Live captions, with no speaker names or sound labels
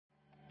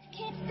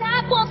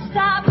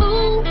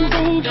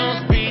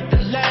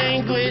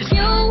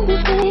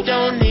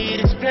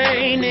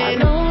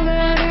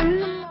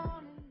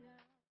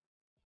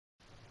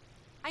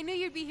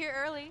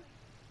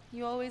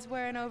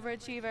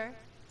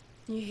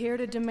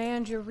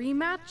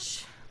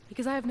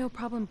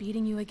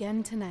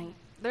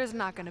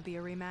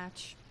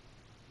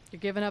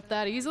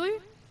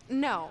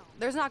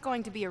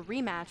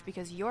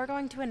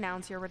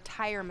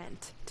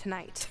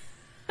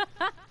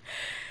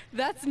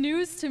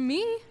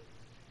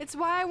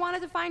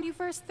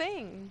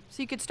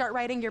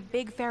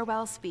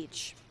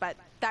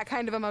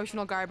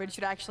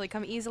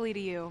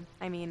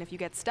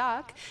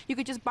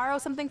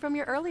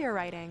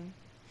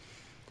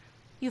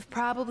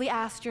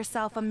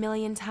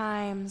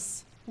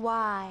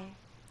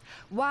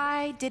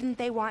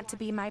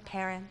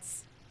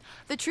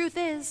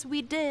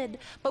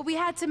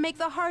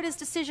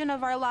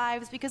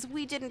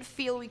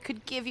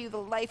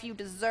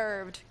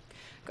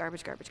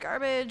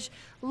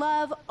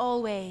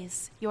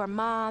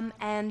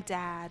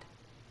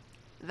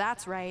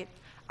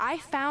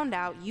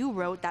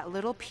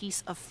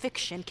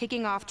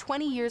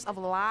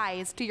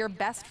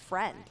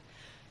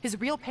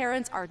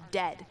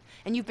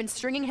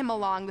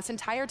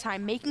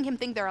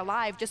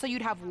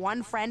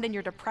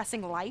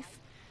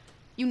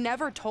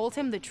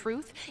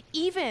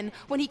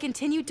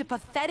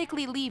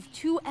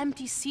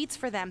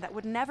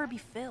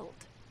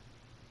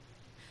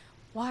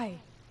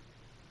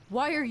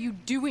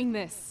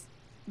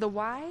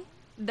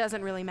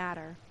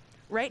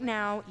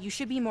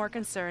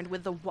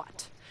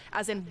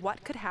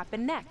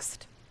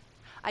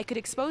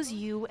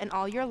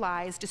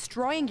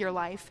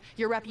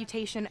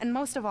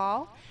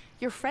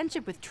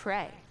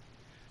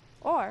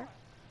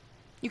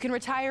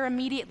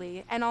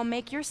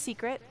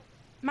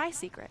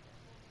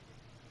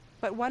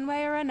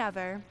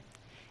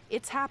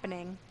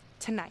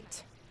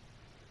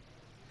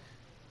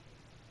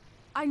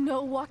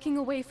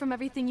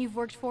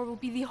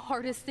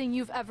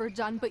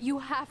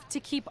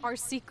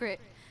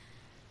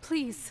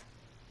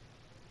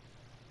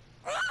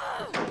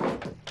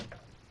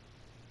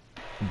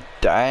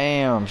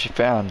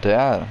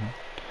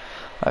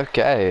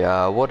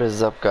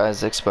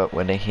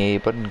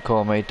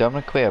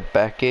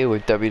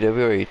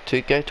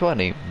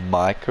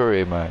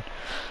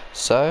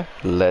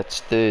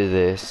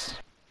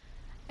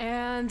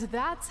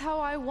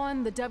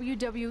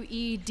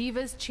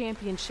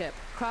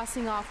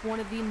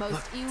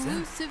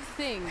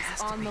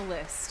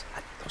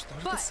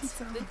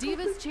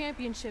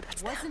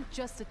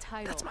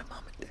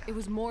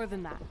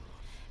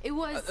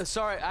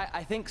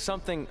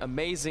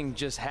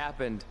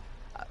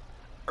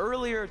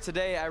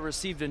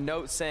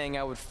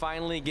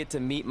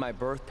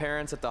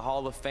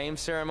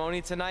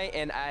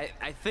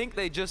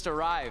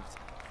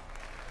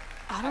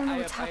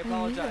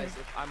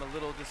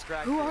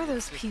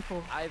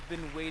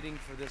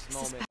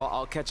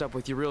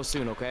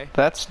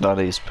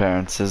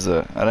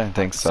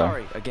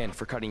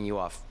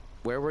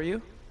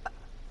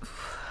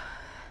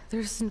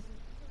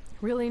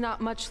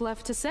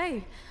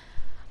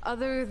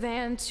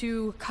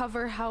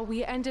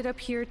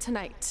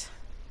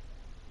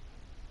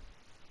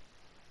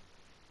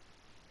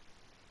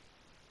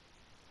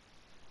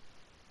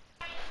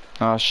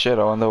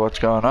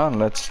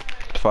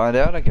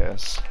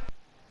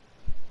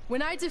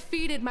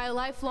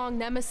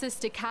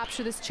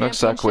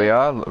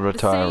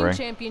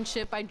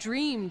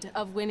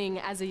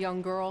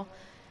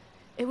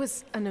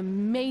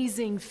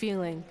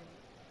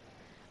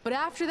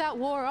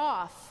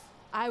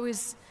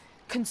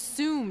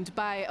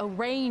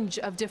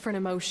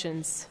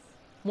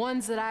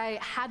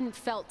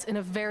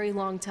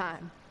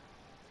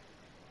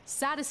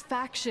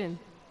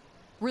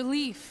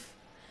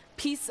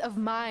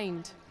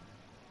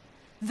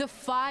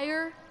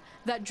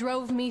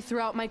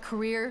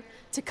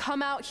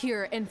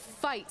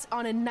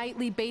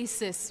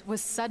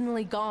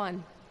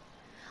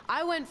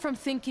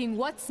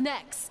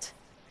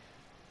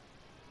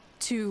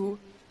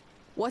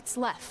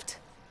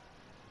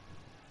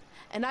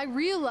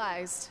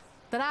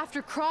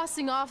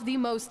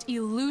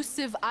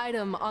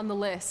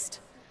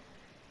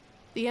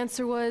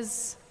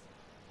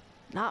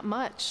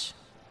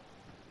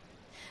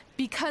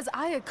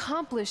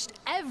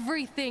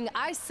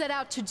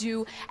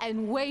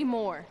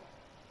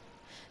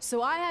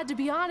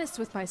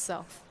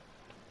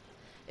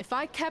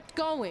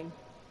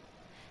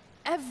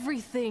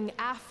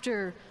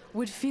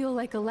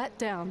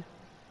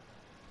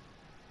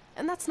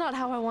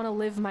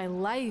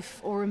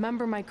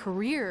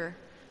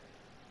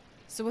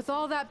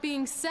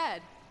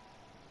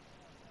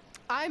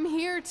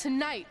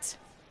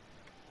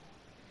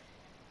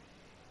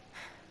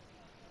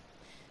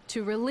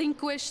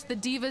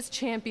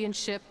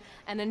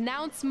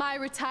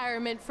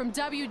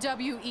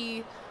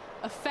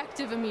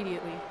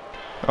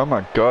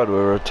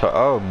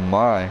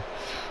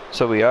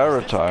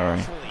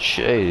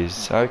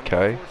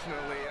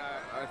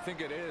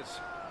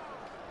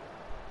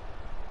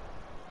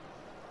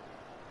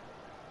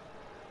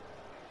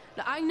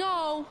I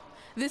know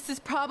this is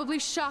probably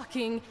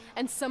shocking,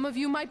 and some of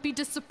you might be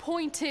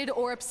disappointed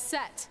or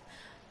upset,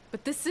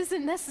 but this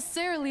isn't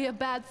necessarily a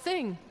bad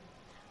thing.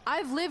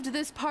 I've lived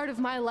this part of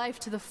my life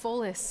to the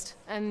fullest,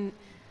 and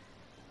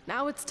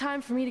now it's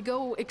time for me to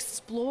go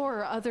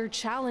explore other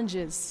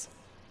challenges.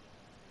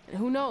 And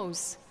who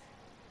knows,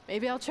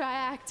 maybe I'll try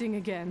acting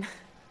again.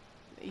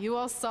 You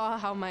all saw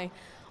how my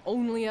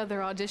only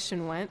other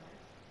audition went.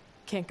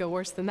 Can't go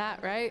worse than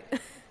that, right?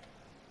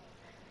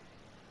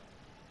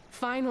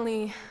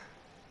 Finally,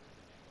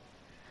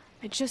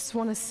 I just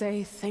want to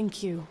say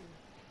thank you.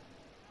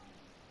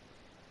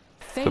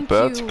 Thank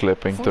bird's you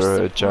clipping for through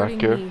her supporting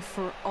jacket. me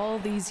for all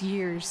these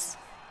years.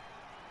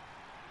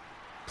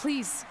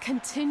 Please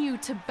continue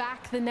to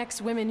back the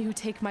next women who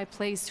take my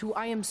place, who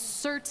I am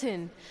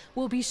certain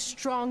will be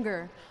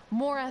stronger,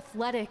 more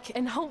athletic,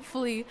 and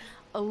hopefully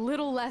a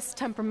little less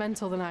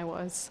temperamental than I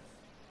was.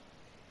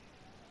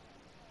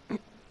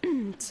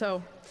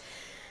 So,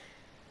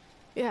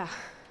 yeah,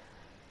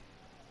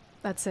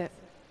 that's it.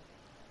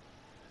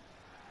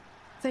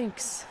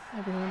 Thanks,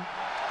 everyone.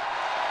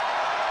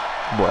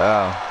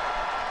 Wow.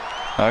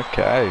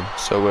 Okay,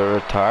 so we're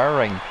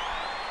retiring.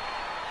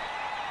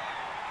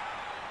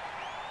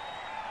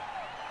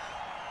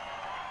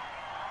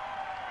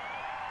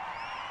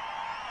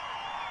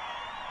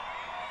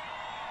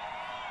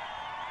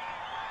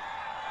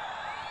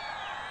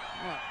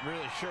 I'm not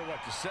really sure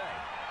what to say.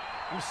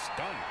 I'm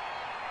stunned.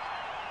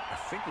 I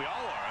think we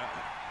all are.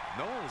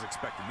 No one was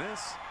expecting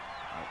this.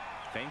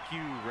 Thank you,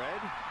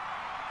 Red.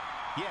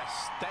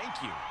 Yes,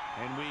 thank you.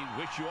 And we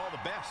wish you all the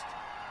best.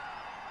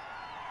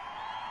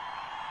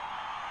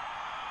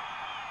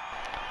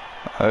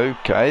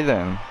 Okay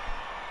then.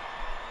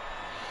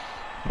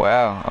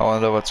 Wow, I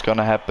wonder what's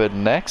gonna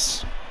happen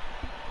next.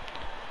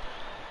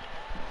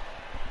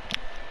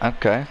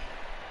 Okay.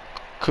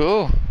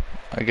 Cool.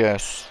 I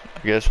guess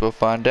we'll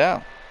find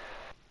out.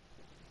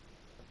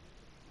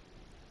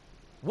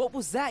 What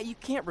was that? You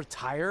can't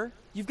retire.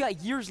 You've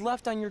got years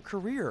left on your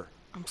career.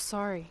 I'm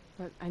sorry,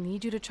 but I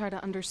need you to try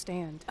to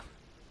understand.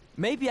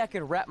 Maybe I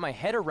could wrap my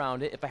head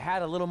around it if I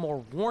had a little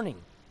more warning.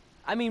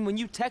 I mean, when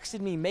you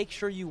texted me, make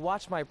sure you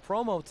watch my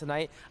promo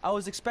tonight, I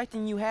was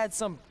expecting you had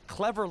some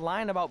clever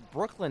line about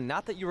Brooklyn,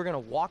 not that you were gonna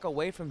walk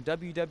away from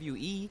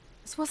WWE.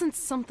 This wasn't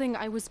something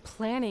I was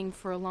planning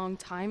for a long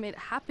time. It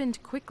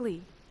happened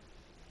quickly.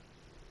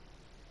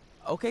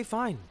 Okay,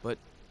 fine, but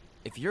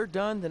if you're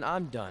done, then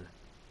I'm done.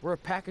 We're a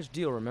package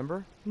deal,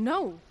 remember?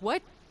 No,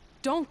 what?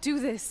 Don't do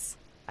this.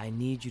 I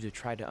need you to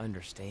try to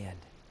understand.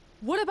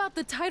 What about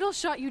the title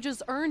shot you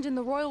just earned in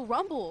the Royal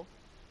Rumble?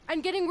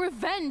 And getting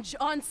revenge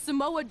on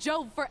Samoa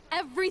Joe for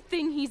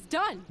everything he's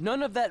done.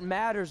 None of that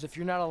matters if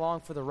you're not along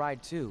for the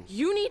ride, too.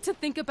 You need to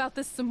think about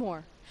this some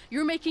more.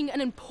 You're making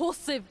an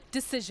impulsive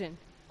decision.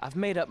 I've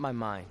made up my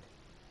mind.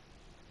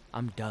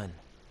 I'm done.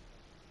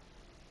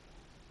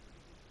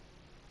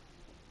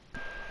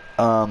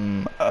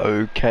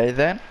 Okay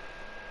then.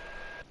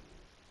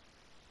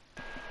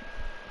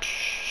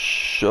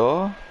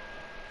 Sure.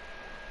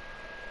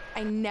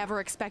 I never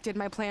expected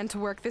my plan to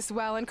work this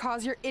well and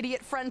cause your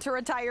idiot friend to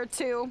retire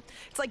too.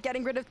 It's like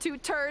getting rid of two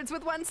turds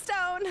with one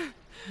stone.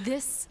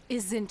 This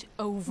isn't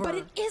over. But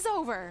it is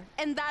over,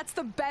 and that's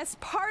the best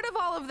part of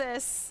all of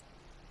this.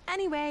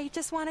 Anyway,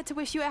 just wanted to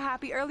wish you a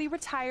happy early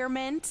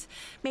retirement.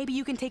 Maybe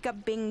you can take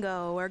up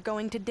bingo, or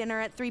going to dinner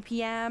at 3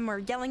 p.m., or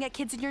yelling at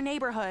kids in your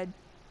neighborhood.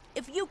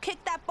 If you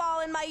kick that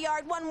ball in my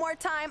yard one more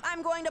time,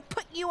 I'm going to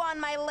put you on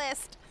my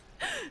list.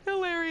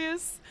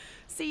 Hilarious.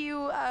 See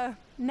you,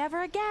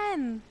 never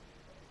again.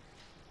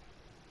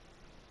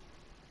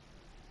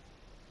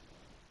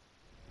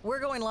 We're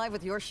going live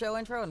with your show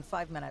intro in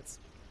 5 minutes.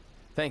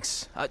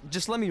 Thanks.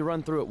 Just let me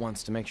run through it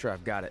once to make sure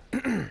I've got it.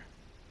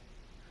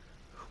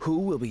 Who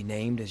will be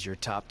named as your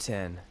top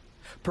 10?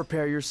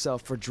 Prepare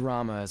yourself for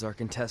drama as our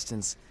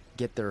contestants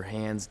get their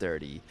hands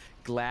dirty,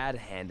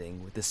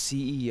 glad-handing with the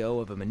CEO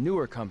of a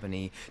manure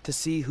company to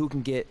see who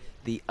can get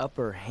the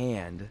upper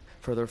hand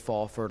for their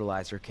fall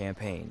fertilizer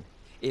campaign.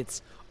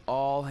 It's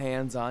all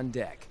hands on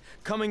deck.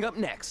 Coming up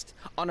next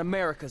on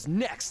America's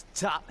Next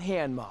Top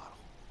Hand Model.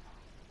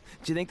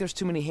 Do you think there's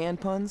too many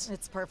hand puns?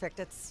 It's perfect.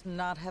 It's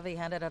not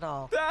heavy-handed at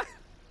all.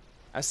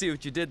 I see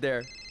what you did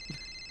there.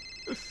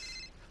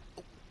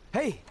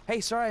 Hey,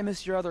 sorry I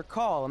missed your other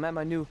call. I'm at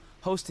my new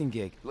hosting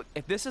gig. Look,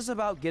 if this is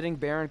about getting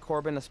Baron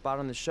Corbin a spot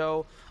on the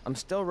show, I'm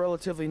still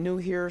relatively new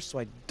here, so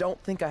I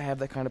don't think I have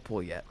that kind of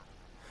pull yet.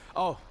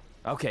 Oh,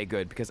 okay,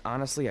 good, because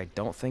honestly, I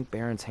don't think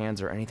Baron's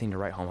hands are anything to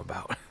write home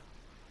about.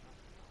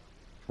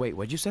 Wait,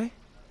 what'd you say?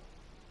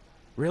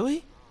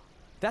 Really?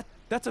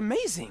 That's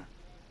amazing!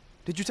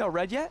 Did you tell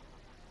Red yet?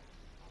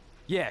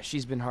 Yeah,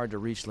 she's been hard to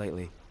reach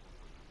lately.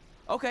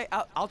 Okay,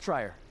 I'll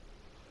try her.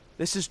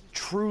 This is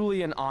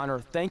truly an honor.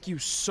 Thank you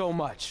so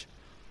much.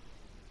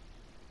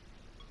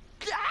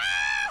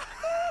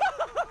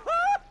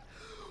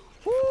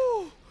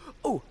 Woo!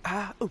 Ooh,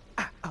 yeah.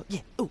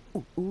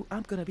 Ooh,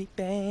 I'm gonna be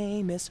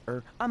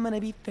famous-er. I'm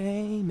gonna be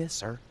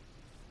famous-er.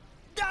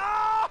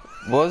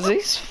 Was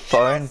his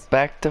phone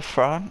back to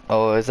front,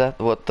 or is that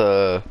what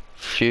the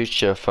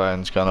future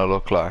phone's gonna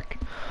look like.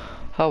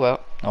 Oh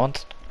well,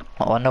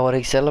 I wonder what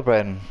he's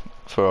celebrating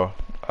for.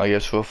 I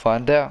guess we'll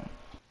find out.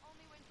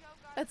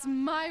 That's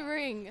my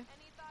ring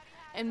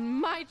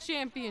and my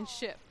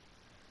championship.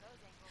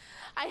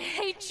 I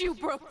hate you,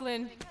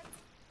 Brooklyn.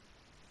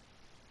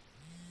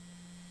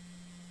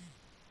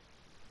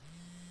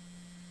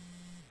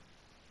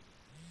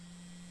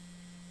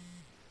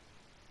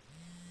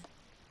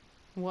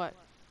 What?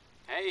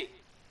 Hey,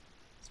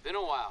 it's been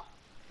a while.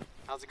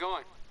 How's it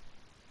going?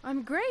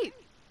 I'm great.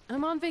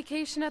 I'm on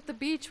vacation at the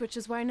beach, which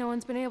is why no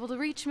one's been able to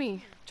reach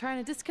me.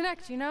 Trying to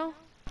disconnect, you know?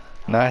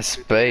 Nice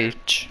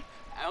beach.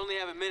 I only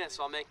have a minute,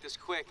 so I'll make this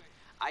quick.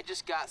 I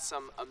just got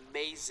some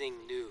amazing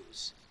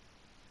news.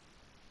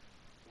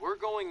 We're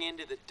going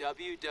into the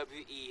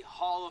WWE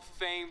Hall of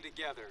Fame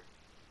together.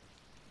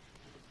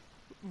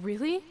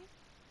 Really?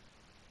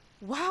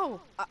 Wow,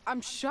 I'm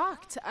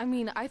shocked. I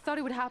mean, I thought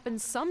it would happen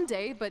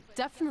someday, but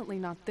definitely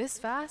not this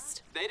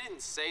fast. They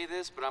didn't say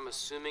this, but I'm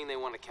assuming they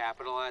want to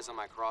capitalize on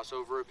my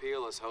crossover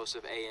appeal as host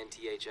of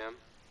ANTHM.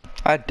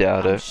 I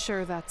doubt I'm it.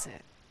 sure that's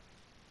it.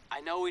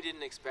 I know we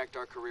didn't expect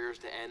our careers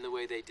to end the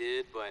way they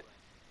did, but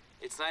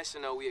it's nice to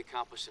know we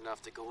accomplished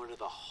enough to go into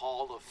the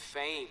Hall of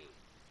Fame.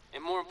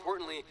 And more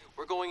importantly,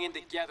 we're going in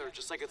together,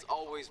 just like it's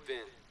always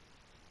been.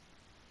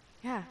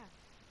 Yeah,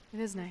 it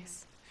is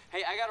nice.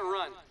 Hey, I gotta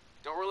run.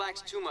 Don't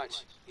relax too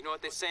much. You know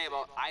what they say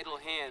about idle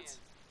hands.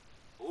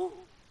 Ooh,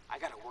 I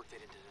gotta work that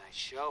into tonight's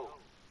show.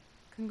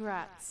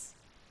 Congrats.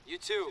 You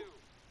too.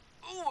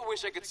 Ooh, I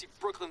wish I could see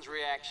Brooklyn's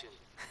reaction.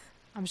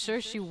 I'm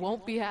sure she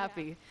won't be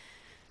happy,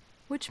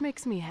 which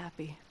makes me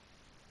happy.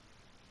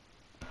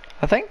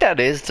 I think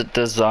that is the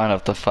design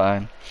of the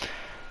phone.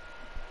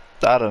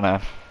 I don't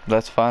know.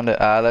 Let's find it.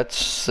 Let's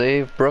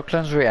see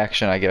Brooklyn's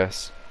reaction, I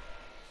guess.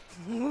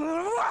 Move!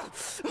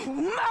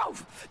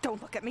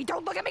 Don't look at me!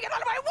 Don't look at me! Get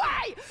out of my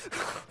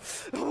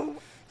way!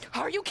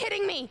 Are you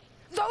kidding me?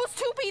 Those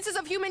two pieces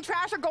of human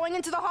trash are going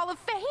into the Hall of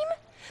Fame?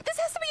 This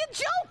has to be a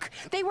joke!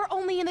 They were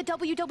only in the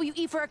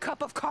WWE for a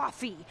cup of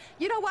coffee.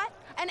 You know what?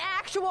 An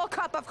actual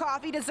cup of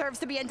coffee deserves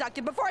to be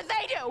inducted before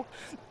they do!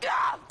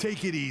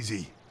 Take it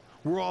easy.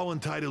 We're all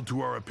entitled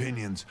to our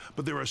opinions,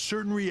 but there are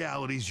certain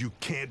realities you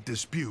can't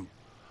dispute.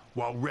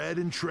 While Red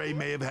and Trey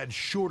may have had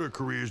shorter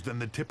careers than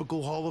the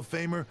typical Hall of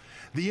Famer,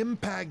 the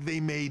impact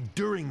they made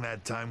during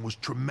that time was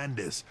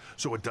tremendous.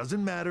 So it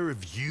doesn't matter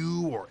if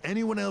you or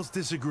anyone else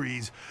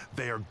disagrees,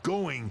 they are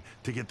going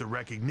to get the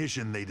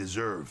recognition they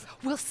deserve.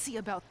 We'll see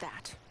about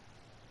that.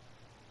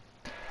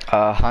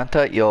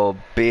 Hunter, your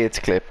beard's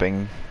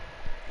clipping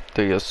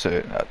through your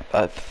suit.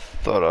 I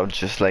thought I'd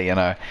just let you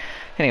know.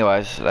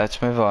 Anyways,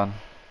 let's move on.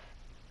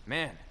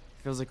 Man,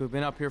 feels like we've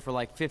been up here for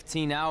like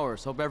 15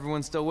 hours. Hope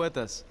everyone's still with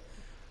us.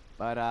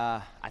 But,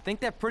 I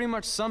think that pretty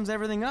much sums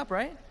everything up,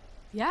 right?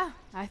 Yeah,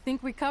 I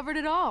think we covered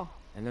it all.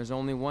 And there's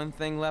only one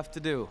thing left to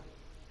do.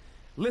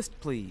 List,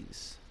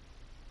 please.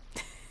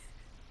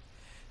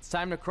 It's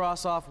time to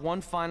cross off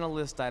one final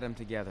list item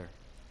together.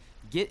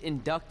 Get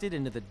inducted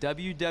into the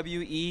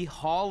WWE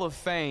Hall of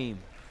Fame.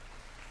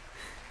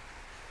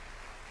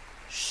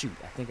 Shoot,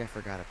 I think I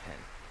forgot a pen.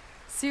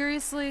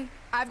 Seriously?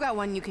 I've got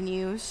one you can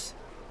use.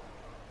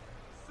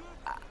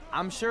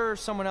 I'm sure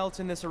someone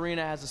else in this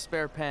arena has a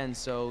spare pen,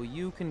 so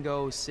you can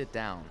go sit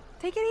down.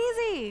 Take it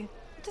easy.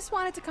 I just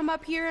wanted to come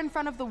up here in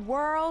front of the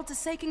world to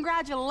say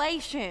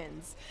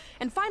congratulations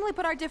and finally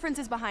put our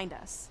differences behind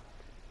us.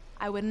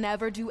 I would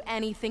never do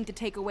anything to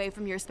take away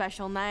from your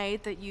special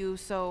night that you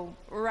so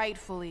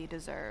rightfully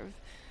deserve.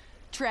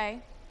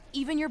 Trey,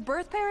 even your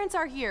birth parents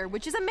are here,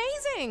 which is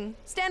amazing.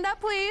 Stand up,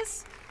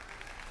 please.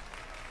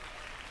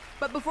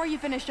 But before you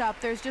finish up,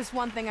 there's just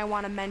one thing I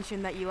want to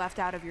mention that you left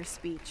out of your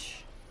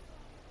speech.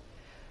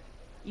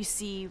 You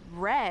see,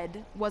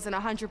 Red wasn't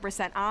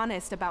 100%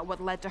 honest about what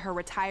led to her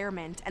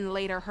retirement and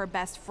later her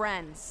best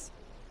friends.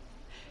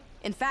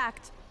 In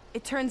fact,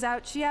 it turns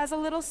out she has a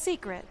little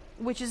secret,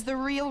 which is the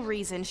real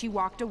reason she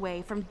walked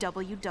away from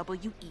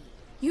WWE.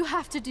 You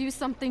have to do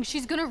something.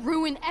 She's gonna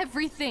ruin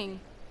everything.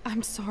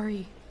 I'm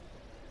sorry,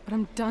 but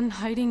I'm done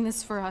hiding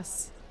this for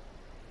us.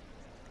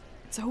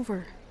 It's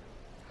over.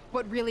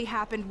 What really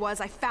happened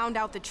was I found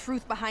out the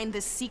truth behind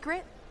this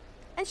secret,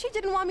 and she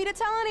didn't want me to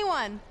tell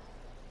anyone.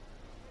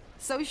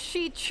 So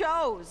she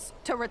chose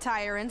to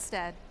retire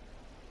instead.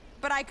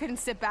 But I couldn't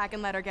sit back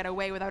and let her get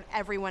away without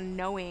everyone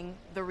knowing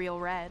the real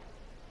Red.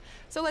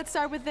 So let's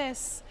start with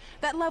this.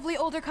 That lovely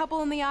older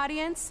couple in the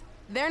audience,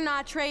 they're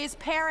not Trey's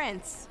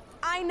parents.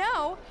 I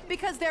know,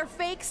 because they're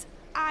fakes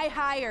I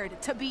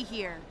hired to be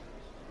here.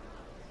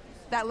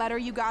 That letter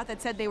you got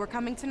that said they were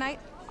coming tonight,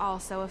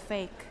 also a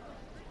fake.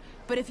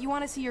 But if you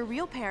want to see your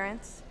real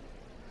parents,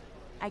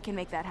 I can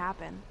make that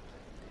happen.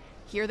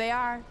 Here they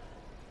are.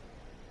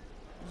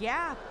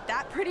 Yeah,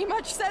 that pretty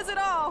much says it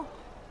all.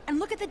 And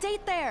look at the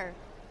date there.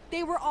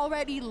 They were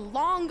already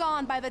long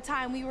gone by the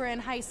time we were in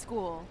high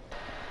school.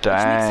 Which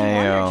makes you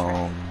wonder,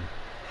 Trey,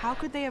 how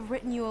could they have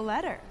written you a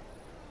letter?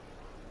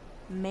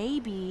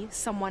 Maybe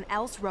someone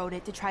else wrote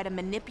it to try to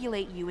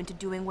manipulate you into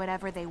doing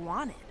whatever they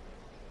wanted.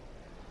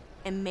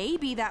 And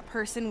maybe that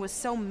person was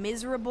so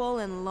miserable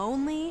and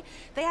lonely,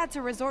 they had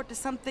to resort to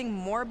something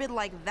morbid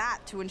like that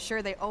to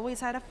ensure they always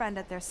had a friend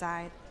at their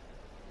side.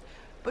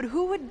 But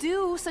who would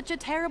do such a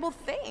terrible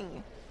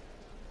thing?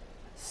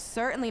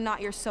 Certainly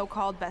not your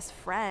so-called best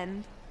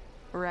friend,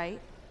 right?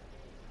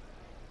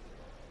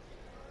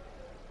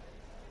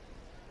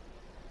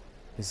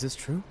 Is this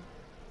true?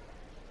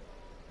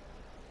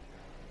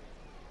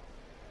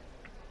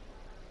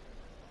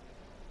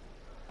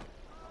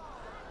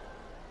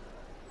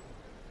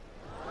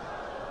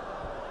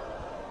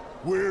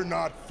 We're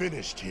not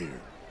finished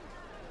here.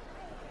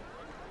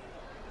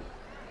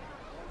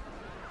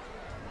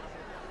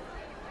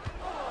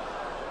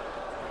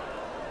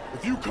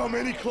 If you come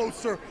any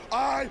closer,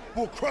 I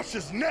will crush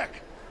his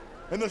neck.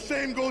 And the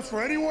same goes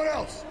for anyone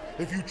else.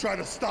 If you try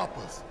to stop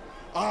us,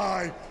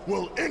 I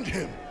will end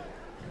him.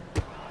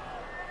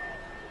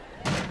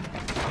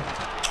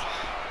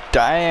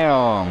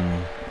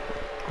 Damn.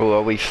 Well,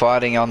 are we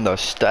fighting on the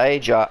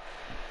stage? But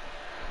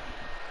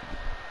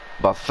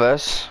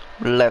first,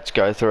 let's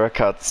go through a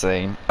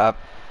cutscene. Up,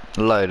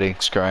 loading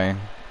screen.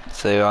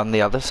 See you on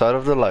the other side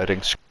of the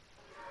loading screen.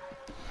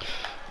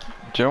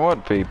 Do you know what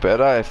would be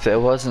better if there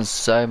wasn't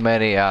so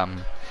many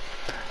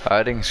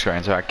loading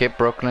screens? Right, get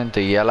Brooklyn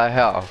to yellow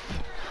health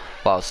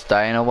while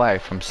staying away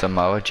from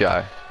Samoa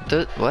Joe.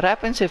 What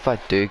happens if I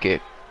do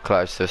get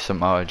close to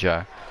Samoa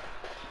Joe?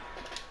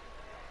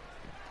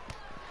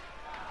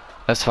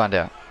 Let's find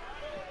out.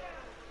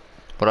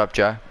 What up,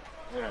 Joe?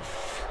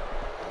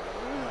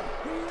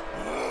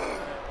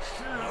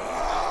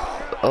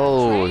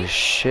 Oh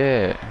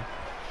shit.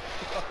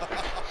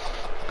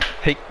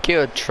 He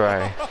killed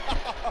Trey.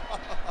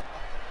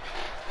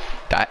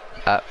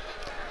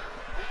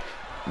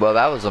 Well,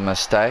 that was a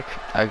mistake.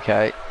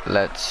 Okay,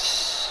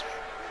 let's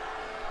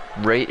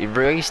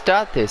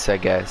restart this, I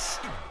guess.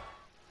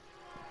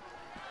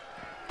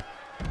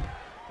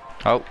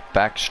 Oh,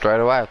 back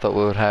straight away. I thought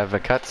we would have a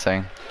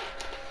cutscene.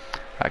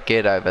 I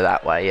get over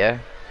that way, yeah.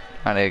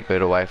 I need to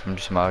get away from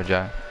Samoa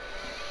Joe.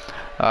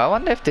 I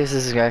wonder if this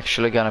is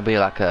actually gonna be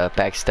like a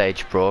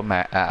backstage brawl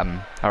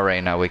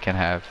arena we can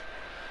have.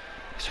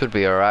 This would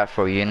be alright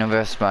for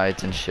universe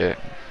modes and shit,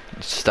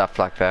 stuff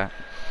like that.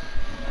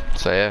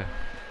 So yeah,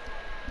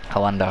 I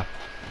wonder.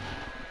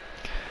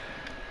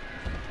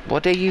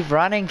 What are you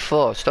running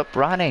for? Stop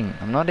running!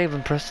 I'm not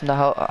even pressing the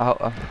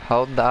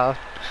hold the.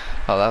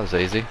 Oh, that was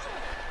easy.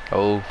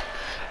 Oh,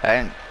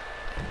 and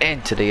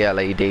into the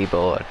LED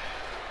board.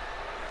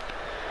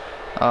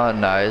 Oh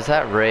no, is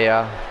that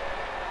Rhea?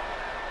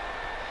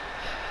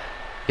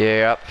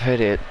 Yeah, up,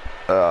 hit it.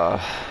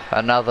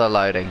 Another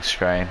loading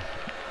screen.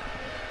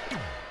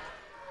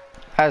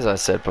 As I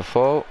said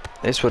before,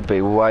 this would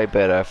be way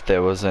better if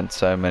there wasn't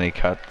so many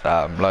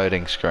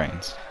loading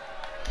screens.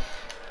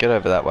 Get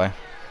over that way.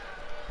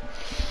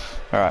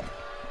 Alright,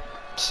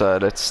 so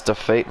let's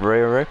defeat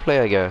Rhea Ripley,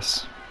 I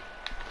guess.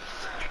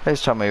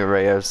 Please tell me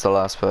Rhea's the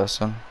last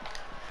person.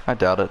 I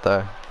doubt it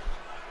though.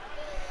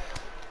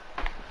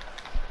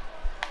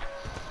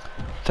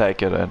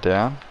 Take her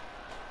down.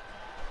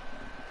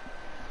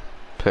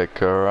 Pick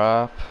her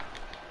up.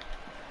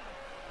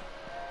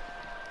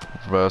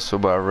 Reversal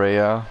by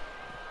Rhea.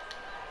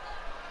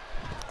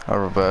 I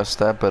reversed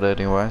that, but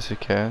anyways, who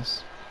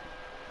cares?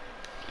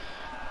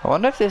 I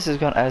wonder if this is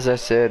gonna, as I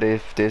said,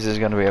 if this is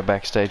gonna be a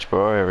backstage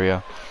brawl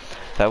area.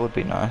 That would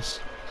be nice.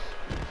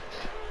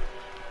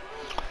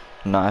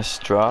 Nice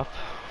drop.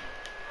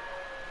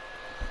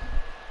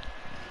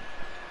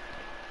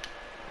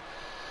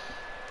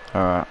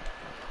 Alright.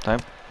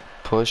 Don't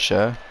push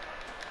her.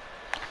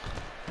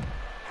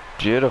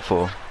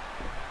 Beautiful.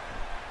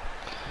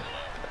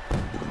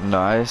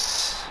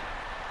 Nice.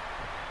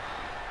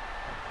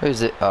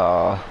 Who's it?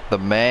 Oh, the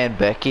man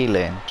Becky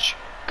Lynch.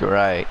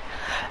 Great.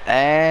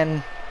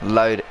 And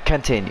load.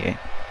 Continue.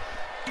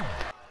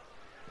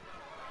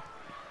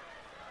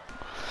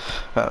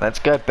 Right, let's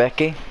go,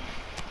 Becky.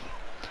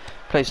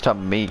 Please tell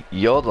me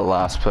you're the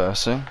last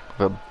person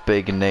with a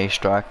big knee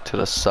strike to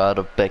the side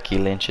of Becky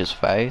Lynch's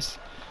face.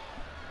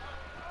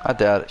 I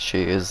doubt it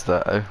she is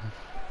though.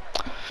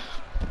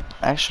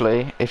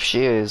 Actually, if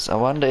she is, I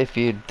wonder if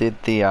you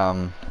did the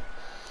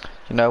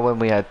you know when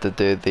we had to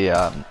do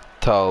the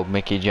told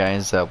Mickey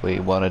James that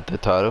we wanted the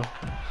title.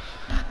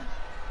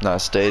 No,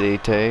 it's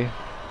DDT.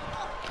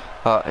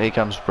 Oh, here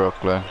comes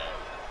Brooklyn.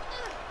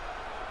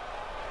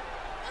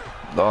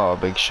 Oh,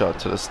 big shot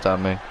to the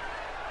stomach.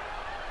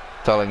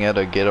 Telling her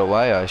to get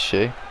away, I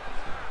see.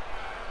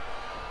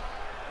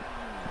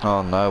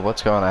 Oh no,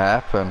 what's going to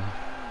happen?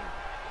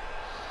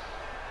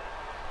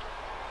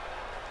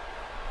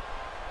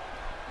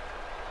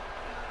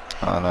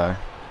 Oh no.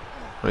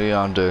 What are you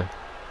gonna do?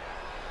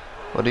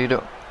 What do you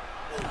do?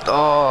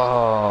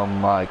 Oh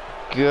my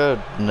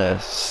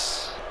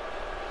goodness.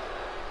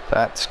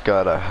 That's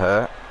gotta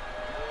hurt.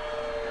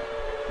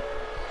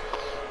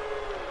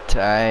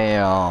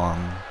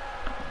 Damn.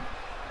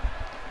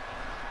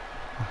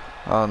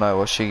 Oh no,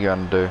 what's she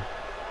gonna do?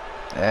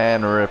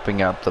 And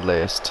ripping up the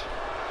list.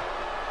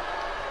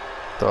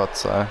 Thought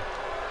so.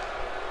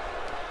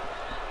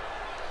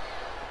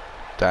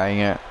 Dang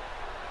it.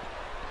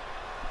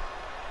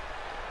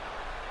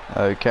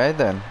 Okay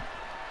then.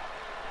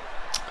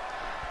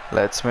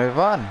 Let's move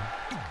on.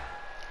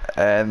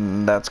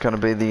 And that's going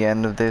to be the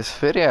end of this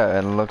video.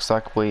 And it looks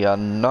like we are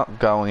not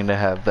going to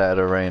have that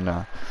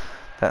arena.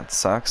 That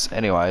sucks.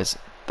 Anyways,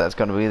 that's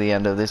going to be the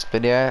end of this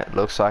video. It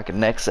looks like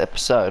next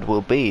episode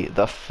will be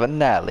the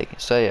finale.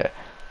 So yeah,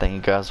 thank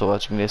you guys for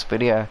watching this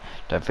video.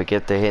 Don't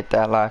forget to hit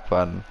that like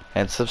button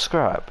and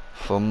subscribe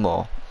for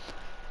more.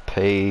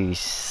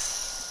 Peace.